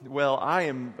Well, I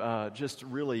am just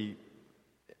really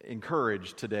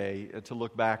encouraged today to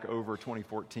look back over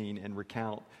 2014 and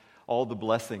recount all the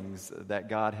blessings that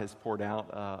God has poured out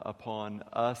upon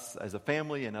us as a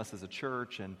family and us as a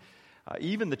church, and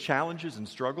even the challenges and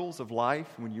struggles of life.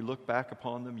 When you look back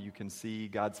upon them, you can see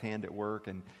God's hand at work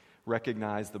and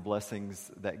recognize the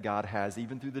blessings that God has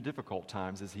even through the difficult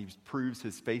times as He proves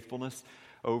His faithfulness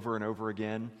over and over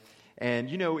again.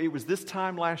 And, you know, it was this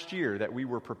time last year that we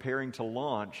were preparing to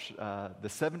launch the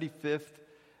 75th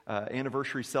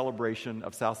anniversary celebration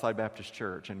of Southside Baptist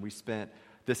Church. And we spent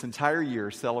this entire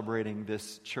year celebrating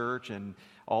this church and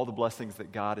all the blessings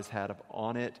that God has had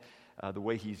on it, the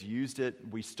way He's used it.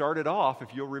 We started off,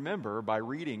 if you'll remember, by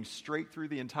reading straight through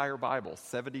the entire Bible,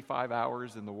 75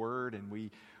 hours in the Word, and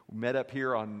we met up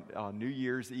here on New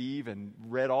Year's Eve and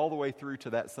read all the way through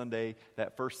to that Sunday,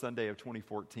 that first Sunday of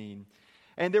 2014.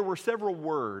 And there were several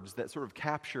words that sort of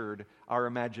captured our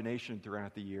imagination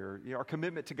throughout the year. You know, our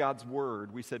commitment to God's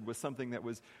Word, we said, was something that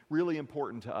was really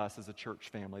important to us as a church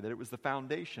family, that it was the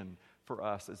foundation for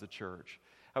us as a church.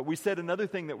 We said another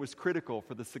thing that was critical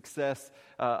for the success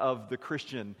of the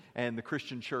Christian and the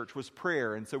Christian church was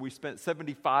prayer. And so we spent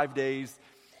 75 days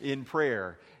in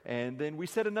prayer. And then we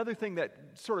said another thing that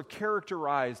sort of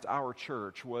characterized our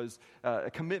church was a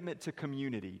commitment to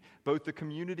community, both the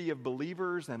community of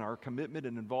believers and our commitment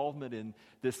and involvement in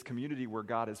this community where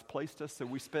God has placed us. So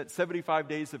we spent 75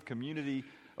 days of community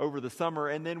over the summer,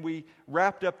 and then we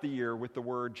wrapped up the year with the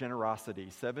word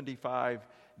generosity, 75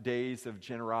 days of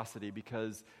generosity,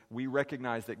 because we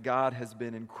recognize that God has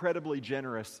been incredibly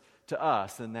generous to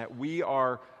us and that we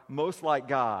are most like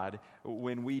God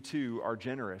when we too are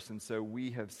generous. And so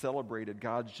we have celebrated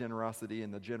God's generosity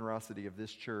and the generosity of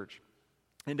this church.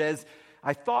 And as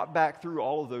I thought back through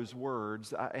all of those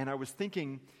words, and I was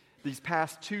thinking these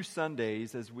past 2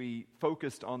 Sundays as we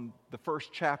focused on the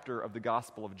first chapter of the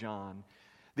Gospel of John,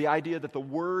 the idea that the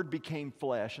Word became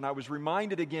flesh. And I was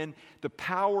reminded again the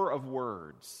power of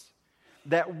words,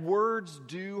 that words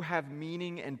do have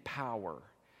meaning and power,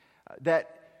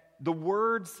 that the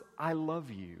words, "I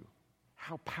love you,"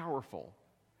 how powerful.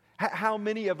 How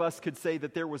many of us could say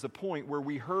that there was a point where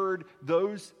we heard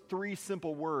those 3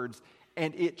 simple words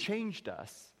and it changed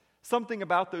us? Something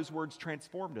about those words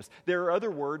transformed us. There are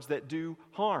other words that do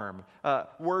harm.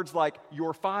 Words like,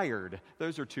 "you're fired."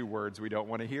 Those are 2 words we don't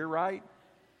want to hear, right?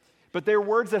 But they're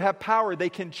words that have power. They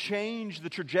can change the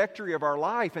trajectory of our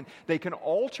life, and they can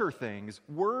alter things.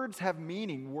 Words have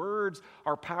meaning. Words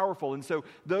are powerful. And so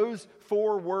those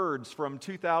 4 words from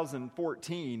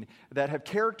 2014 that have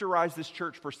characterized this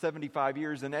church for 75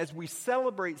 years, and as we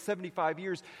celebrate 75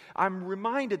 years, I'm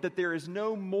reminded that there is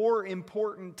no more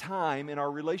important time in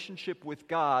our relationship with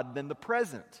God than the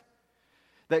present.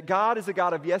 That God is a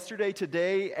God of yesterday,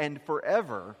 today, and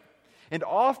forever. And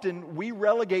often we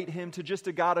relegate Him to just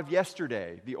a God of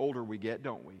yesterday, the older we get,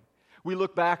 don't we? We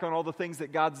look back on all the things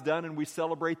that God's done and we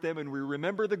celebrate them and we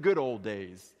remember the good old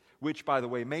days, which, by the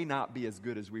way, may not be as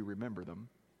good as we remember them.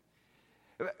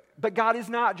 But God is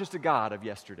not just a God of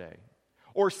yesterday.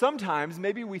 Or sometimes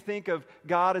maybe we think of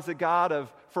God as a God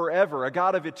of forever, a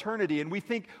God of eternity, and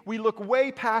we look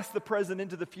way past the present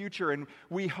into the future, and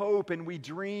we hope and we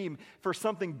dream for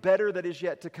something better that is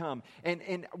yet to come.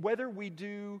 And whether we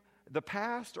do the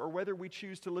past or whether we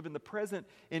choose to live in the present,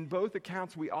 in both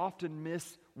accounts we often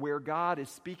miss where God is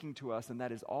speaking to us, and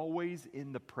that is always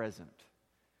in the present.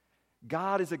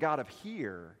 God is a God of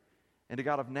here and a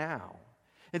God of now.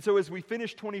 And so as we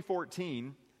finish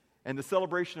 2014 and the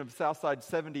celebration of Southside's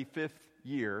 75th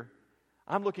year,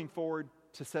 I'm looking forward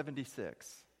to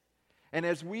 76. And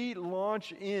as we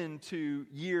launch into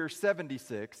year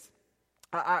 76,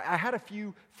 I had a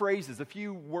few phrases, a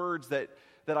few words that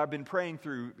I've been praying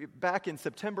through back in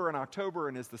September and October,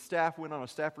 and as the staff went on a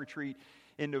staff retreat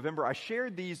in November, I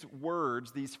shared these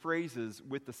words, these phrases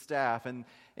with the staff, and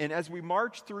as we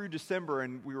marched through December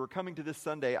and we were coming to this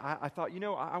Sunday, I thought, you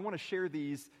know, I want to share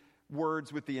these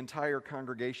words with the entire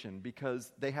congregation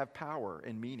because they have power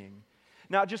and meaning.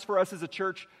 Not just for us as a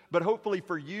church, but hopefully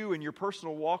for you in your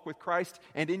personal walk with Christ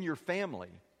and in your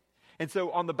family. And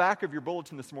so on the back of your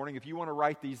bulletin this morning, if you want to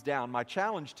write these down, my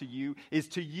challenge to you is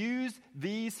to use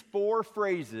these 4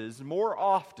 phrases more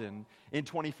often in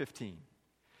 2015.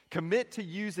 Commit to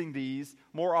using these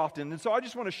more often. And so I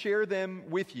just want to share them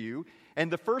with you.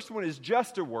 And the first one is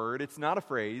just a word. It's not a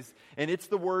phrase. And it's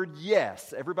the word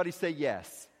yes. Everybody say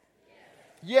yes.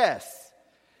 Yes.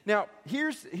 Now,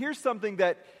 here's something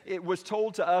that it was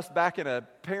told to us back in a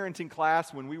parenting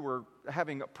class when we were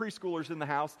having preschoolers in the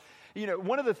house. You know,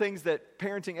 one of the things that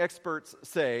parenting experts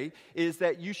say is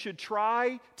that you should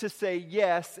try to say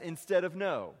yes instead of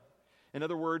no. In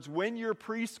other words, when your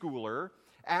preschooler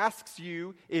asks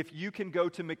you if you can go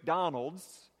to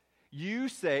McDonald's, you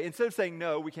say, instead of saying,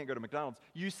 no, we can't go to McDonald's,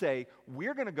 you say,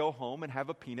 we're going to go home and have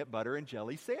a peanut butter and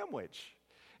jelly sandwich.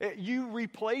 You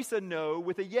replace a no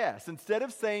with a yes. Instead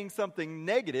of saying something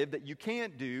negative that you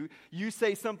can't do, you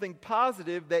say something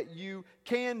positive that you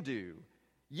can do.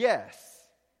 Yes.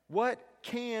 What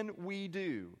can we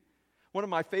do? One of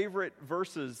my favorite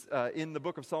verses in the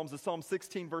book of Psalms is Psalm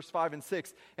 16, verse 5 and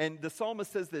 6. And the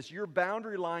psalmist says this, your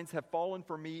boundary lines have fallen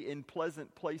for me in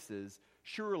pleasant places.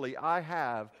 Surely I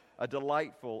have a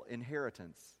delightful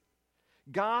inheritance.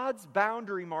 God's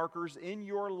boundary markers in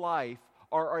your life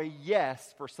are a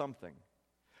yes for something.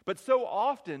 But so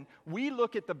often, we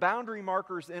look at the boundary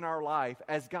markers in our life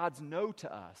as God's no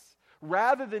to us,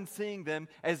 rather than seeing them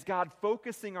as God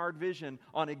focusing our vision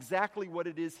on exactly what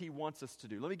it is He wants us to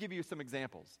do. Let me give you some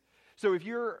examples. So if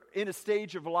you're in a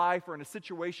stage of life or in a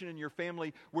situation in your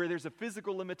family where there's a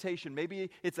physical limitation, maybe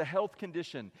it's a health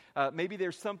condition, maybe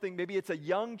there's something, maybe it's a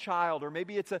young child, or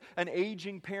maybe it's an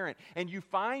aging parent, and you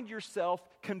find yourself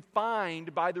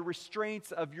confined by the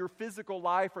restraints of your physical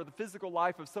life or the physical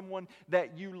life of someone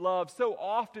that you love. So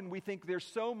often we think there's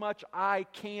so much I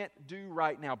can't do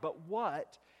right now. But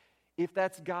what if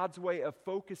that's God's way of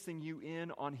focusing you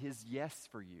in on His yes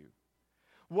for you?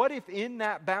 What if in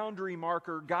that boundary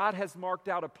marker, God has marked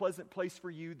out a pleasant place for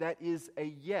you that is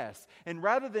a yes? And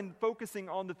rather than focusing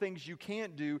on the things you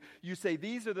can't do, you say,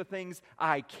 these are the things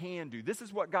I can do. This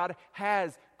is what God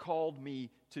has called me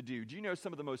to do. Do you know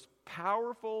some of the most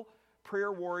powerful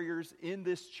prayer warriors in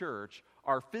this church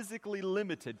are physically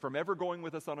limited from ever going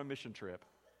with us on a mission trip?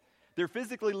 They're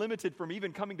physically limited from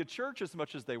even coming to church as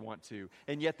much as they want to,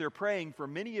 and yet they're praying for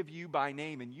many of you by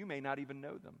name, and you may not even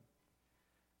know them.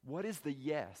 What is the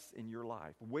yes in your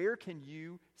life? Where can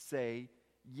you say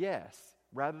yes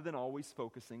rather than always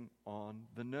focusing on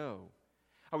the no?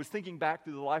 I was thinking back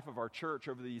through the life of our church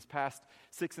over these past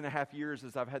 6.5 years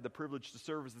as I've had the privilege to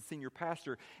serve as the senior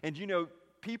pastor. And you know,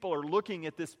 people are looking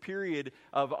at this period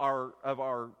of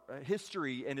our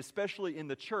history, and especially in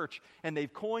the church, and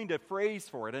they've coined a phrase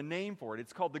for it, a name for it.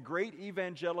 It's called the Great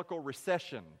Evangelical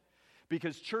Recession.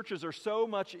 Because churches are so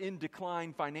much in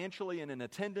decline financially and in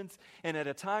attendance, and at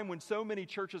a time when so many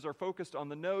churches are focused on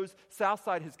the no's,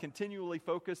 Southside has continually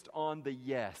focused on the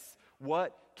yes.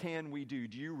 What can we do?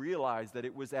 Do you realize that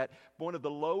it was at one of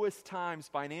the lowest times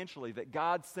financially that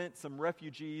God sent some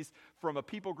refugees from a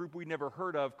people group we'd never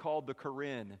heard of called the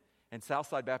Karen? And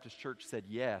Southside Baptist Church said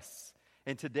yes.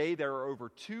 And today there are over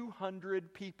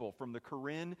 200 people from the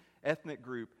Karen ethnic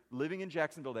group living in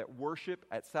Jacksonville that worship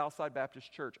at Southside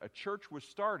Baptist Church. A church was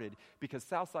started because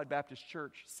Southside Baptist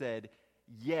Church said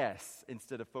yes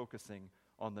instead of focusing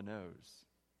on the no's.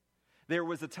 There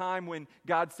was a time when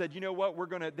God said, you know what,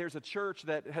 there's a church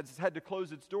that has had to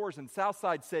close its doors, and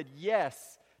Southside said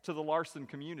yes to the Larson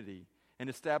community and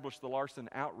established the Larson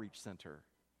Outreach Center.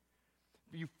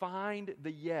 You find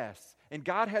the yes. And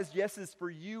God has yeses for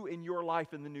you in your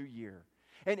life in the new year.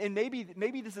 And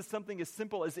maybe this is something as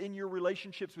simple as in your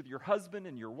relationships with your husband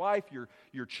and your wife,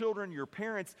 your children, your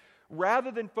parents.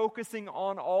 Rather than focusing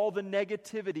on all the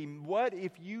negativity, what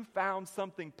if you found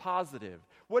something positive?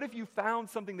 What if you found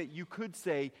something that you could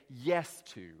say yes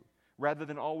to, rather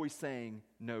than always saying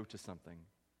no to something?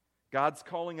 God's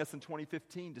calling us in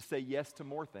 2015 to say yes to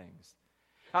more things.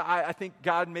 I think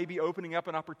God may be opening up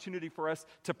an opportunity for us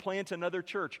to plant another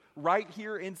church right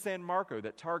here in San Marco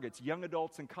that targets young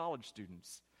adults and college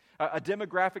students, a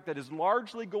demographic that is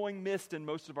largely going missed in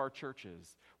most of our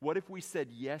churches. What if we said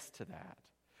yes to that?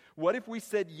 What if we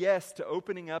said yes to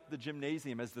opening up the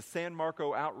gymnasium as the San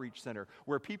Marco Outreach Center,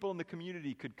 where people in the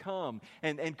community could come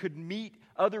and could meet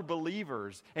other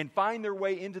believers and find their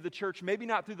way into the church, maybe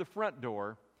not through the front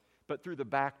door, but through the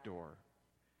back door?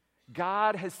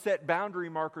 God has set boundary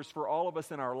markers for all of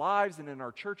us in our lives and in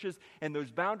our churches, and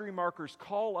those boundary markers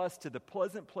call us to the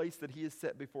pleasant place that He has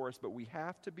set before us, but we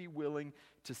have to be willing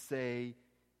to say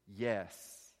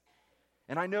yes.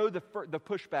 And I know the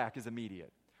pushback is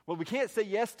immediate. Well, we can't say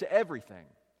yes to everything.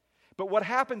 But what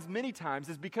happens many times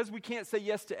is because we can't say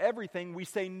yes to everything, we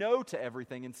say no to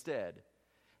everything instead.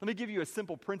 Let me give you a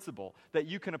simple principle that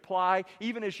you can apply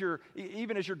even as you're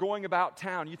going about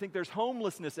town. You think there's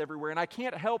homelessness everywhere, and I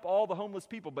can't help all the homeless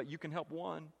people, but you can help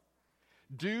one.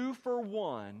 Do for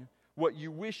one what you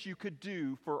wish you could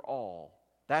do for all.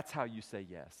 That's how you say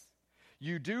yes.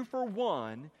 You do for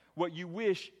one what you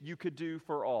wish you could do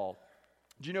for all.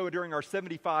 Do you know during our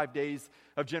 75 days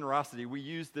of generosity, we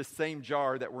used this same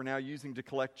jar that we're now using to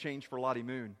collect change for Lottie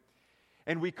Moon.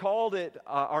 And we called it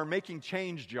our Making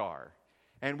Change jar.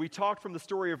 And we talked from the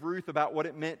story of Ruth about what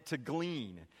it meant to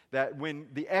glean, that when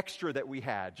the extra that we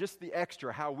had, just the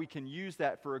extra, how we can use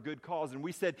that for a good cause. And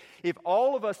we said, if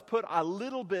all of us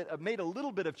made a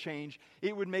little bit of change,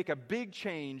 it would make a big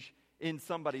change in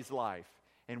somebody's life.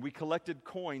 And we collected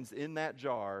coins in that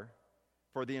jar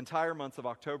for the entire months of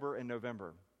October and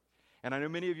November. And I know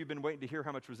many of you have been waiting to hear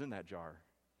how much was in that jar.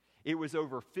 It was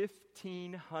over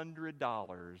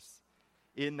 $1,500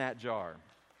 in that jar.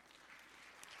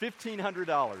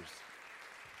 $1,500.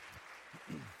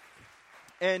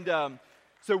 And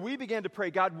so we began to pray,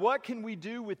 God, what can we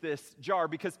do with this jar?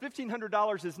 Because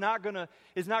 $1,500 is not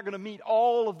going to meet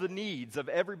all of the needs of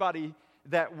everybody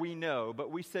that we know.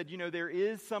 But we said, there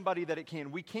is somebody that it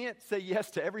can. We can't say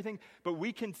yes to everything, but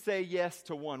we can say yes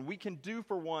to one. We can do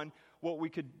for one what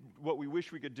we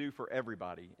wish we could do for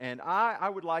everybody. And I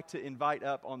would like to invite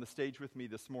up on the stage with me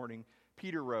this morning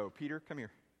Peter Rowe. Peter, come here.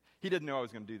 He didn't know I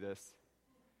was going to do this.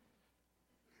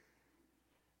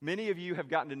 Many of you have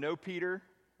gotten to know Peter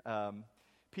and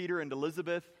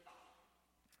Elizabeth,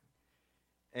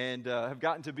 and have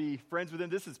gotten to be friends with him.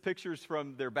 This is pictures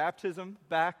from their baptism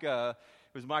back. It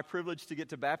was my privilege to get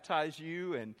to baptize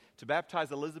you and to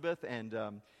baptize Elizabeth.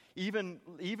 And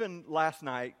even last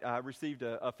night, I received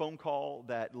a phone call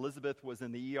that Elizabeth was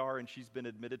in the ER and she's been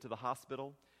admitted to the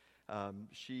hospital.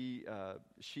 She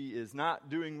is not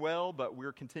doing well, but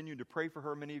we're continuing to pray for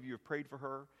her. Many of you have prayed for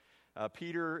her.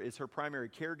 Peter is her primary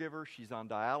caregiver. She's on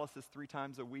dialysis 3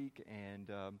 times a week.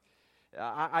 And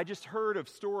I just heard of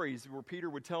stories where Peter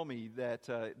would tell me that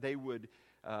they would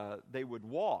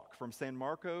walk from San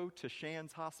Marco to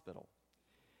Shands Hospital.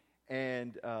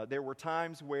 And there were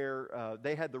times where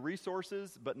they had the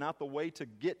resources, but not the way to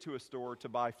get to a store to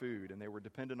buy food. And they were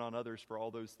dependent on others for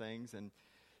all those things. And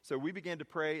so we began to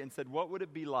pray and said, what would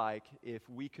it be like if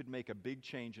we could make a big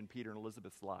change in Peter and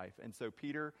Elizabeth's life? And so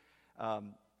Peter,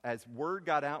 as word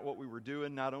got out what we were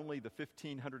doing, not only the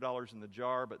 $1,500 in the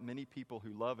jar, but many people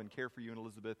who love and care for you and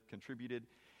Elizabeth contributed.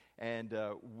 And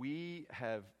we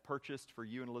have purchased for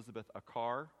you and Elizabeth a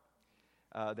car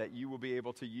that you will be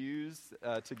able to use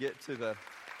to get to the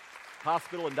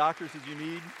hospital and doctors as you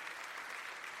need.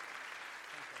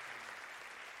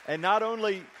 And not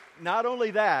only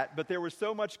that, but there was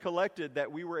so much collected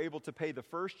that we were able to pay the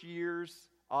first year's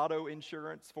auto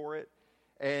insurance for it.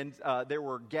 And there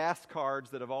were gas cards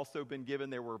that have also been given.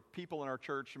 There were people in our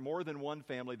church, more than one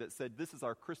family, that said, this is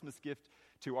our Christmas gift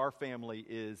to our family,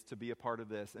 is to be a part of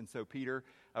this. And so, Peter,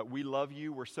 we love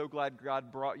you. We're so glad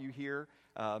God brought you here.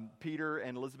 Peter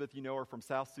and Elizabeth, are from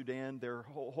South Sudan. Their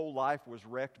whole life was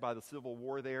wrecked by the civil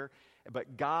war there.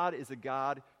 But God is a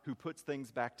God who puts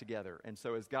things back together. And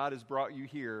so as God has brought you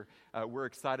here, we're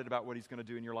excited about what he's going to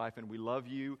do in your life. And we love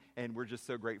you, and we're just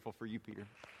so grateful for you, Peter.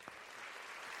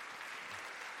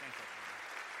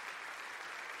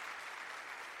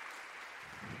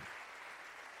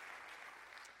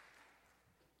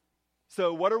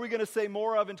 So what are we going to say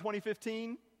more of in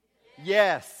 2015?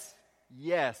 Yes.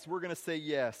 Yes, we're going to say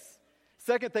yes.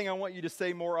 Second thing I want you to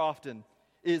say more often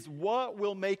is, what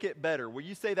will make it better? Will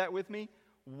you say that with me?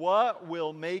 What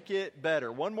will make it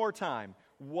better? One more time.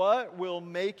 What will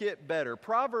make it better?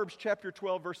 Proverbs chapter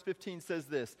 12, verse 15 says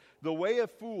this: the way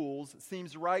of fools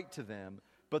seems right to them,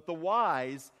 but the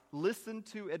wise listen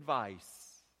to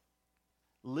advice.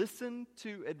 Listen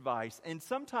to advice. And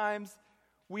sometimes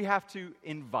we have to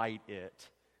invite it.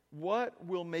 What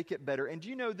will make it better? And do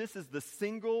you know this is the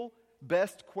single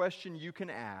best question you can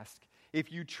ask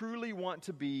if you truly want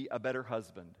to be a better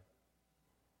husband?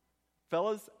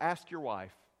 Fellas, ask your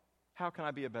wife, how can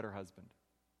I be a better husband?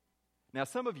 Now,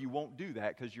 some of you won't do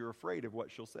that because you're afraid of what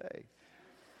she'll say.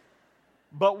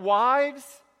 But wives,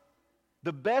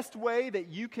 the best way that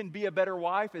you can be a better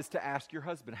wife is to ask your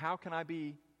husband, how can I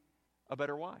be a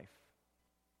better wife?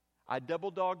 I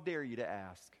double dog dare you to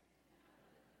ask.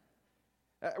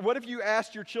 What if you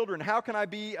asked your children, how can I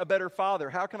be a better father?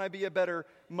 How can I be a better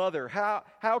mother?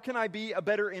 How can I be a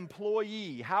better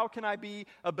employee? How can I be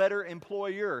a better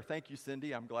employer? Thank you,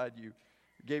 Cindy. I'm glad you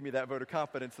gave me that vote of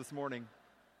confidence this morning.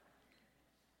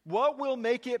 What will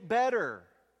make it better?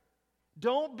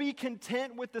 Don't be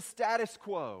content with the status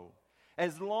quo.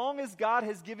 As long as God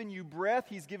has given you breath,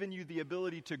 he's given you the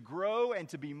ability to grow and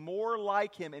to be more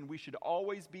like him. And we should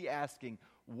always be asking,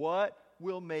 what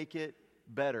will make it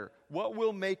better? What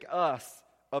will make us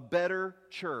a better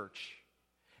church?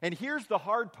 And here's the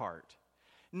hard part.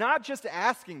 Not just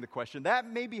asking the question, that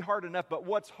may be hard enough, but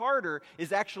what's harder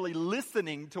is actually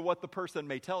listening to what the person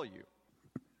may tell you.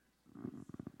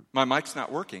 My mic's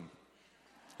not working.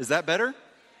 Is that better?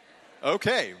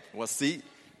 Okay, well, see,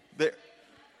 there.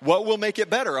 What will make it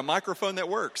better? A microphone that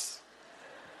works.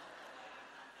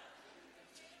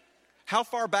 How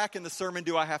far back in the sermon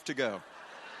do I have to go?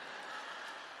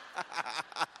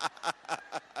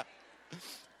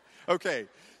 Okay,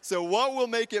 so what will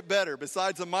make it better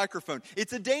besides a microphone?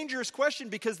 It's a dangerous question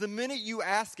because the minute you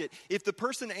ask it, if the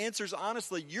person answers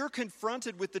honestly, you're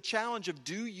confronted with the challenge of,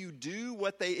 do you do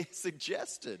what they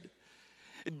suggested?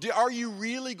 Are you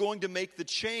really going to make the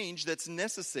change that's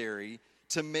necessary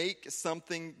to make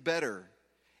something better?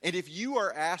 And if you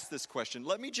are asked this question,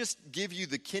 let me just give you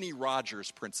the Kenny Rogers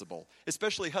principle.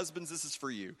 Especially husbands, this is for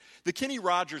you. The Kenny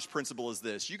Rogers principle is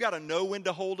this. You got to know when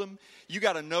to hold them. You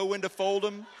got to know when to fold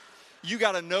them. You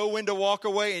got to know when to walk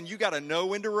away. And you got to know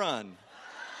when to run.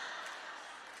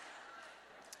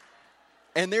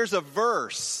 And there's a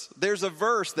verse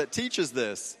that teaches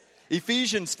this.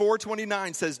 Ephesians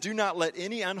 4:29 says, do not let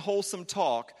any unwholesome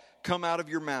talk come out of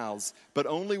your mouths, but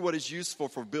only what is useful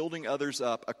for building others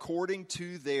up according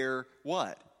to their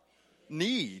what?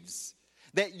 Needs.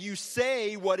 That you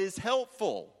say what is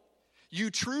helpful. You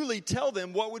truly tell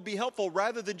them what would be helpful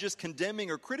rather than just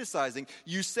condemning or criticizing.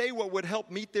 You say what would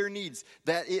help meet their needs,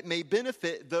 that it may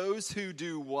benefit those who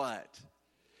do what?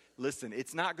 Listen,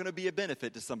 it's not going to be a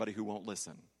benefit to somebody who won't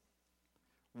listen.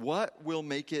 What will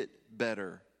make it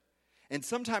better? And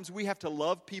sometimes we have to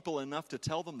love people enough to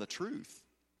tell them the truth.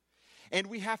 And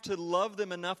we have to love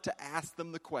them enough to ask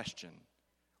them the question,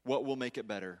 what will make it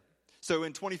better? So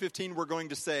in 2015, we're going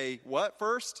to say, what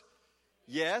first?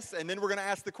 Yes. And then we're going to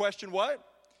ask the question, what?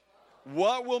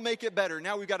 What will make it better?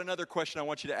 Now we've got another question I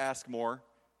want you to ask more.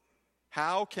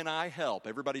 How can I help?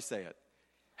 Everybody say it.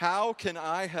 How can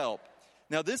I help?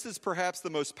 Now this is perhaps the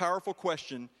most powerful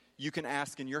question you can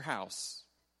ask in your house.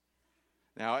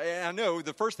 Now I know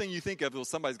the first thing you think of is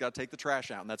somebody's got to take the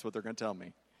trash out, and that's what they're going to tell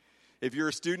me. If you're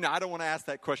a student, I don't want to ask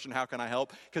that question, how can I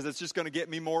help? Because it's just going to get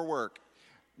me more work.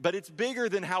 But it's bigger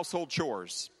than household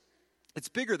chores. It's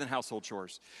bigger than household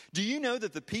chores. Do you know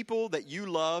that the people that you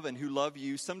love and who love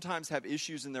you sometimes have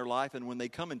issues in their life, and when they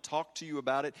come and talk to you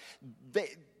about it,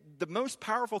 the most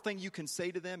powerful thing you can say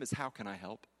to them is, how can I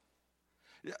help?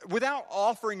 Without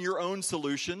offering your own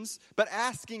solutions, but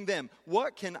asking them,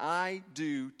 what can I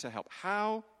do to help?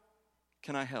 How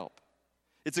can I help?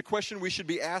 It's a question we should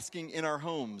be asking in our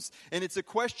homes. And it's a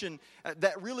question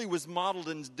that really was modeled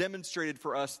and demonstrated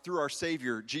for us through our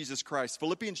Savior, Jesus Christ.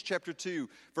 Philippians chapter 2,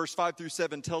 verse 5 through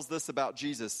 7 tells this about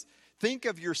Jesus. Think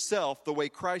of yourself the way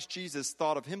Christ Jesus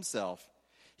thought of himself.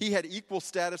 He had equal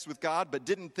status with God, but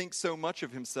didn't think so much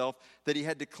of himself that he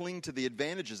had to cling to the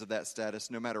advantages of that status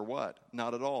no matter what.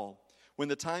 Not at all. When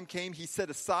the time came, he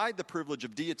set aside the privilege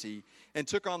of deity and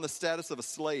took on the status of a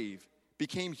slave,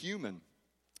 became human.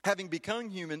 Having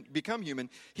become human,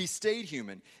 he stayed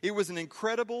human. It was an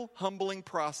incredible, humbling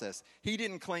process. He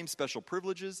didn't claim special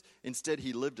privileges. Instead,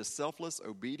 he lived a selfless,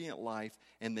 obedient life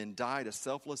and then died a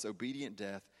selfless, obedient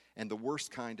death, and the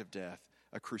worst kind of death,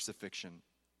 a crucifixion.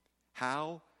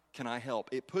 How can I help?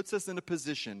 It puts us in a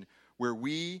position where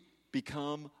we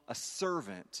become a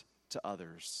servant to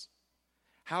others.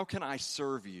 How can I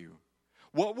serve you?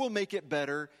 What will make it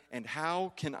better, and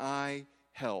how can I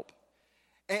help?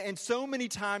 And so many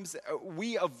times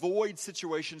we avoid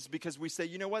situations because we say,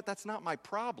 you know what, that's not my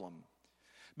problem.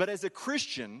 But as a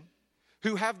Christian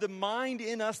who have the mind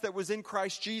in us that was in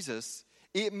Christ Jesus,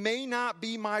 it may not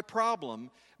be my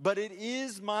problem, but it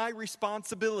is my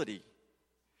responsibility.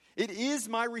 It is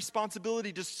my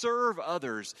responsibility to serve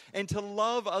others and to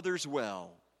love others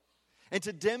well. And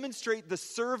to demonstrate the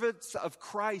service of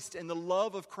Christ and the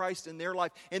love of Christ in their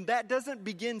life. And that doesn't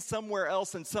begin somewhere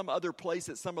else in some other place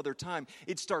at some other time.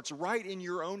 It starts right in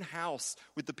your own house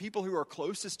with the people who are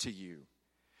closest to you.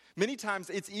 Many times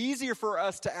it's easier for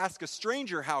us to ask a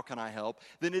stranger, how can I help,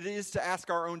 than it is to ask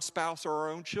our own spouse or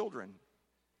our own children.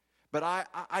 But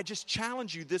I just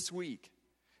challenge you this week.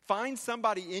 Find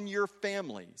somebody in your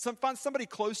family, find somebody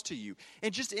close to you,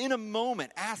 and just in a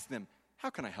moment ask them, how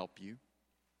can I help you?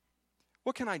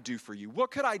 What can I do for you?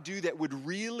 What could I do that would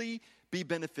really be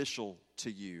beneficial to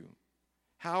you?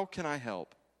 How can I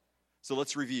help? So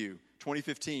let's review.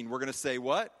 2015, we're going to say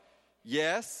what?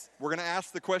 Yes. We're going to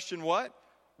ask the question what?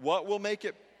 What will make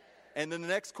it? And then the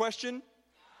next question?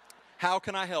 How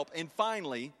can I help? And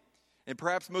finally, and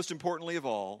perhaps most importantly of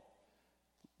all,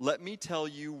 let me tell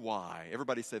you why.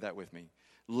 Everybody say that with me.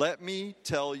 Let me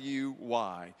tell you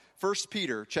why. 1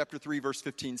 Peter chapter 3, verse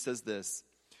 15 says this.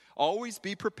 Always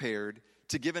be prepared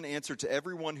to give an answer to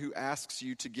everyone who asks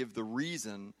you to give the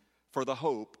reason for the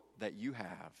hope that you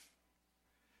have.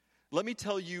 Let me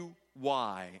tell you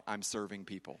why I'm serving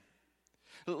people.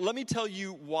 Let me tell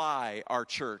you why our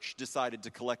church decided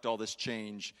to collect all this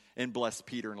change and bless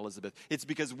Peter and Elizabeth. It's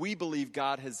because we believe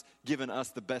God has given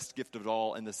us the best gift of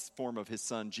all in the form of his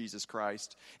son, Jesus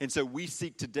Christ. And so we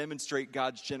seek to demonstrate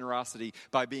God's generosity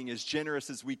by being as generous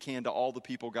as we can to all the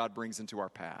people God brings into our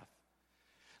path.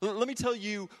 Let me tell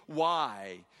you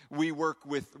why we work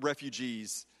with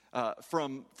refugees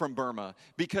from Burma.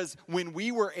 Because when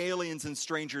we were aliens and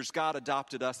strangers, God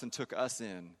adopted us and took us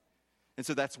in. And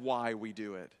so that's why we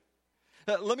do it.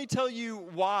 Let me tell you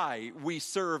why we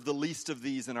serve the least of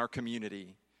these in our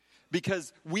community.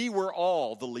 Because we were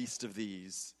all the least of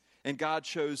these, and God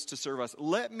chose to serve us.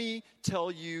 Let me tell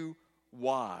you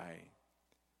why.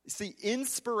 See,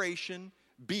 inspiration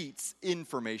beats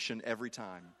information every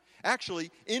time.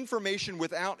 Actually, information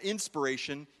without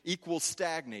inspiration equals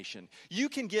stagnation. You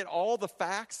can get all the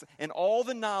facts and all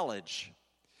the knowledge,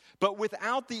 but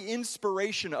without the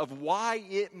inspiration of why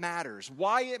it matters,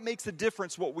 why it makes a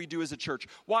difference what we do as a church,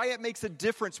 why it makes a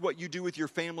difference what you do with your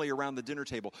family around the dinner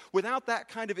table, without that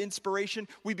kind of inspiration,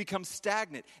 we become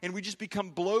stagnant and we just become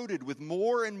bloated with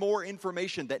more and more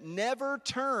information that never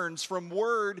turns from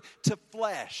word to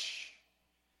flesh.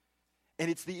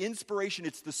 And it's the inspiration,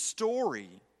 it's the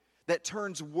story that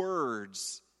turns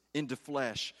words into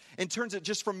flesh and turns it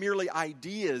just from merely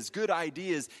ideas, good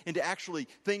ideas, into actually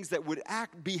things that would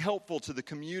be helpful to the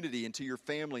community and to your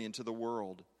family and to the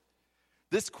world.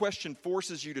 This question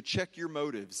forces you to check your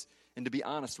motives and to be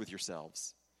honest with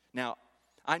yourselves. Now,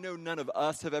 I know none of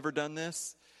us have ever done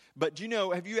this, but do you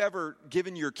know, have you ever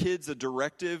given your kids a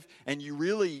directive and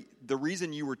the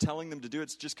reason you were telling them to do it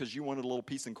is just because you wanted a little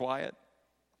peace and quiet?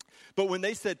 But when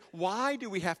they said, why do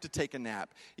we have to take a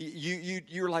nap?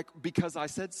 You're like, because I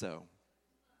said so.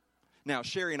 Now,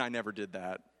 Sherry and I never did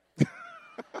that.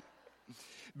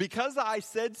 Because I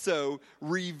said so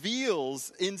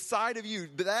reveals inside of you,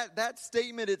 that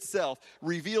statement itself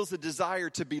reveals a desire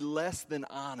to be less than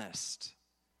honest.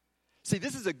 See,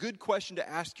 this is a good question to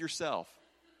ask yourself.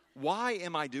 Why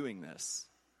am I doing this?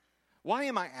 Why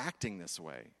am I acting this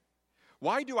way?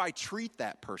 Why do I treat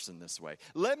that person this way?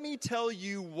 Let me tell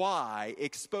you why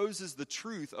exposes the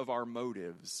truth of our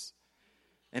motives.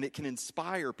 And it can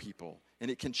inspire people,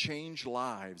 and it can change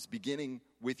lives, beginning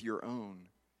with your own.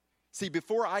 See,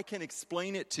 before I can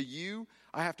explain it to you,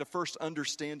 I have to first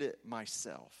understand it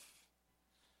myself.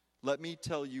 Let me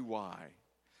tell you why.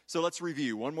 So let's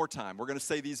review one more time. We're going to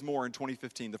say these more in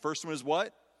 2015. The first one is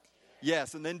what?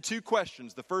 Yes, and then two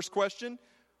questions. The first question,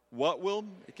 what will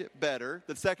make it better?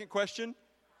 The second question,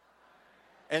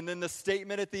 and then the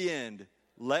statement at the end,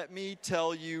 let me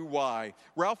tell you why.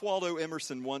 Ralph Waldo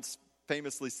Emerson once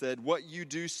famously said, what you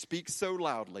do speaks so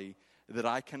loudly that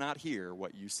I cannot hear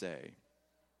what you say.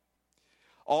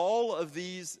 All of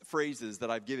these phrases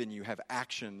that I've given you have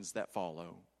actions that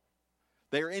follow.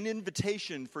 They're an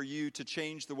invitation for you to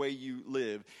change the way you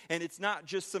live. And it's not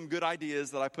just some good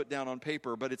ideas that I put down on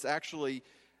paper, but it's actually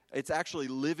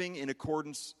living in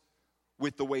accordance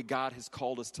with the way God has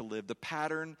called us to live, the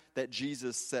pattern that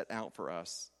Jesus set out for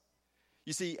us.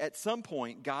 You see, at some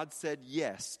point, God said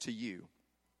yes to you.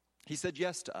 He said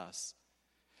yes to us.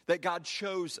 That God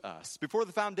chose us. Before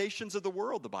the foundations of the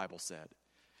world, the Bible said.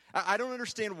 I don't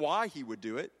understand why he would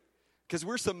do it, because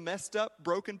we're some messed up,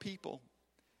 broken people.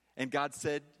 And God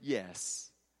said,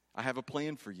 yes, I have a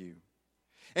plan for you.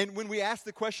 And when we ask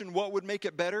the question, what would make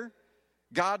it better?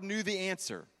 God knew the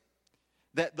answer.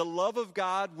 That the love of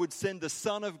God would send the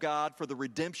Son of God for the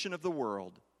redemption of the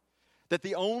world. That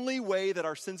the only way that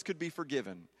our sins could be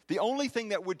forgiven, the only thing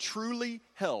that would truly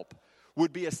help,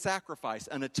 would be a sacrifice,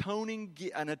 an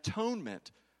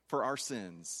atonement for our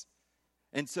sins.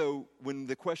 And so when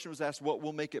the question was asked, what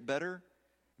will make it better?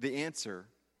 The answer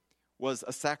was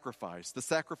a sacrifice, the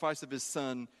sacrifice of his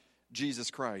Son,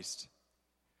 Jesus Christ.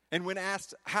 And when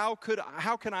asked, how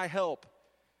can I help?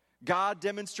 God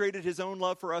demonstrated his own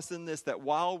love for us in this, that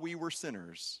while we were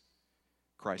sinners,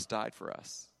 Christ died for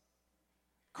us.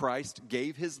 Christ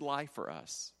gave his life for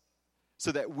us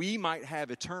so that we might have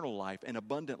eternal life and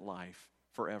abundant life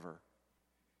forever.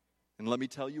 And let me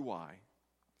tell you why.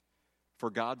 For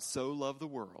God so loved the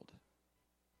world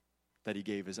that he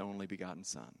gave his only begotten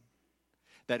Son,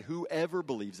 that whoever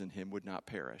believes in him would not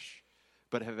perish,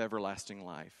 but have everlasting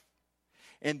life.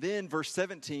 And then verse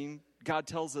 17, God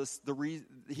tells us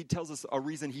he tells us a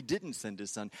reason he didn't send his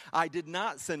Son. I did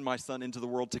not send my Son into the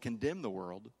world to condemn the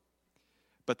world,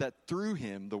 but that through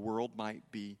him the world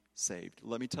might be saved.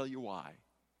 Let me tell you why.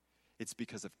 It's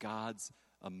because of God's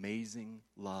amazing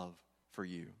love for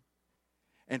you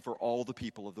and for all the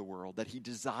people of the world, that he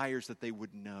desires that they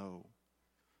would know.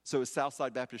 So as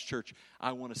Southside Baptist Church,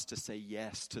 I want us to say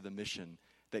yes to the mission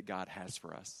that God has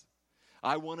for us.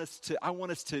 I want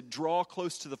us to draw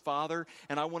close to the Father,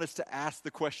 and I want us to ask the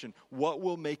question, what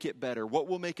will make it better? What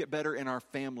will make it better in our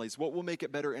families? What will make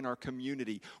it better in our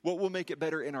community? What will make it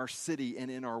better in our city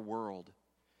and in our world?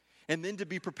 And then to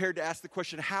be prepared to ask the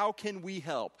question, how can we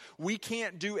help? We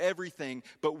can't do everything,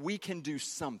 but we can do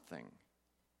something.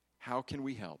 How can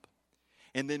we help?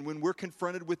 And then when we're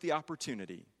confronted with the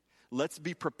opportunity, let's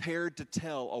be prepared to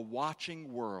tell a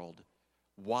watching world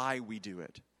why we do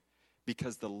it.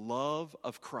 Because the love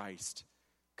of Christ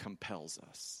compels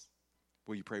us.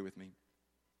 Will you pray with me?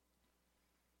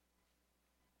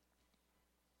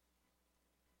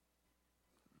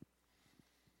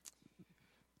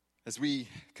 As we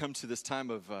come to this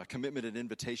time of commitment and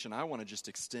invitation, I want to just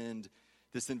extend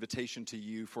this invitation to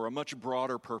you for a much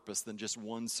broader purpose than just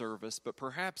one service. But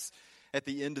perhaps at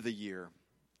the end of the year,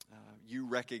 you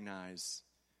recognize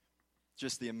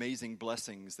just the amazing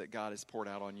blessings that God has poured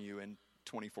out on you in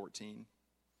 2014.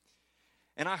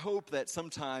 And I hope that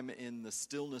sometime in the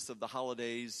stillness of the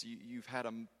holidays, you've had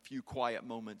a few quiet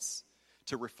moments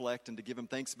to reflect and to give Him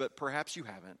thanks, but perhaps you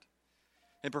haven't.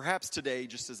 And perhaps today,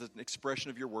 just as an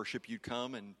expression of your worship, you'd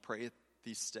come and pray at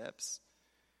these steps.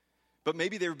 But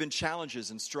maybe there have been challenges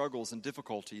and struggles and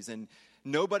difficulties, and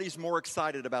nobody's more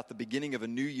excited about the beginning of a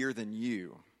new year than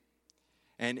you.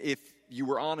 And if you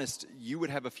were honest, you would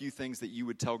have a few things that you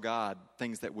would tell God,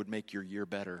 things that would make your year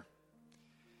better.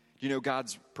 You know,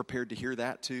 God's prepared to hear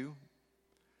that too.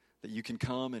 That you can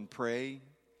come and pray.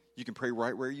 You can pray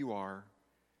right where you are.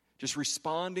 Just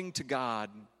responding to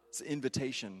God's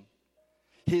invitation.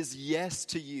 His yes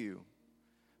to you.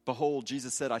 Behold,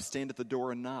 Jesus said, I stand at the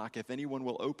door and knock. If anyone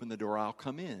will open the door, I'll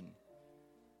come in.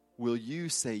 Will you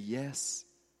say yes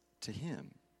to Him?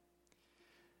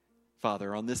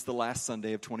 Father, on this, the last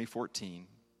Sunday of 2014,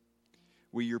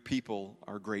 we, your people,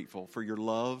 are grateful for your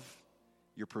love,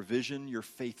 your provision, your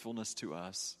faithfulness to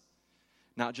us,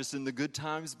 not just in the good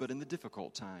times, but in the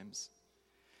difficult times.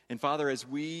 And Father, as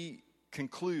we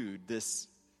conclude this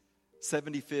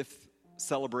 75th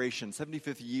celebration,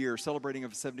 75th year, celebrating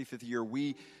of 75th year,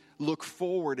 we look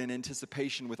forward in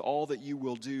anticipation with all that you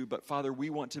will do. But Father,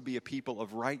 we want to be a people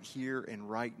of right here and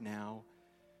right now.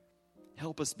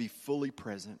 Help us be fully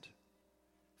present,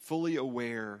 fully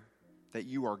aware that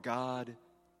you are God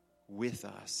with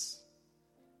us,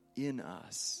 in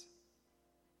us,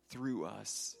 through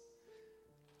us.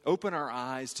 Open our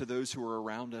eyes to those who are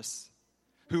around us,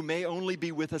 who may only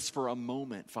be with us for a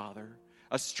moment, Father.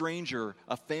 A stranger,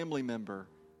 a family member,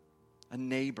 a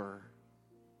neighbor.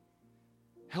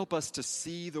 Help us to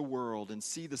see the world and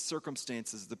see the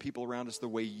circumstances, the people around us, the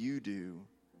way you do.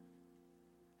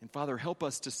 And Father, help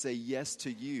us to say yes to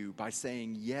you by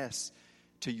saying yes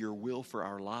to your will for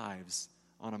our lives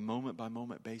on a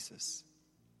moment-by-moment basis.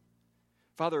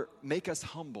 Father, make us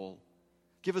humble.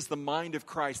 Give us the mind of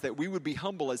Christ, that we would be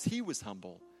humble as He was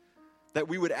humble. That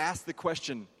we would ask the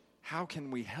question, how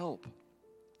can we help?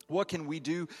 What can we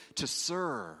do to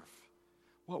serve?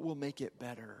 What will make it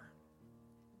better?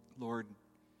 Lord,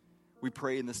 we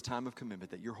pray in this time of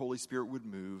commitment that your Holy Spirit would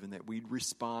move and that we'd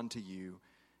respond to you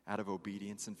out of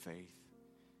obedience and faith.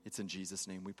 It's in Jesus'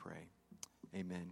 name we pray. Amen.